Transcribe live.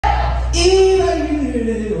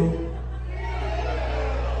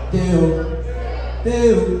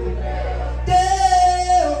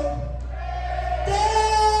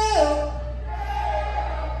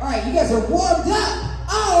Alright, you guys are warmed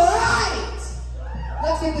up. Alright!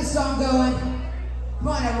 Let's get this song going. Come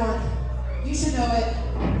on, everyone. You should know it.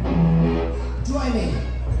 Join me.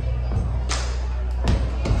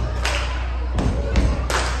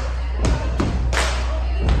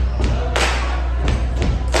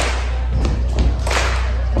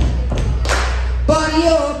 Buddy,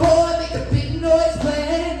 you're a boy, make a big noise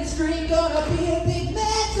playing in the street. Gonna be a big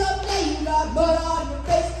man someday. You got mud on your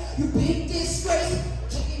face, you big disgrace.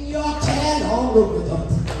 Kicking your can all over the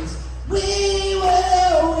place. We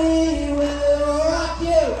will rock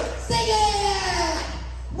you. Sing it!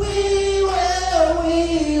 We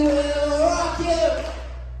will rock you.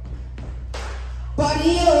 Buddy,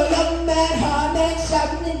 you're a young man, hard man,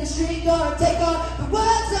 shouting in the street. Gonna take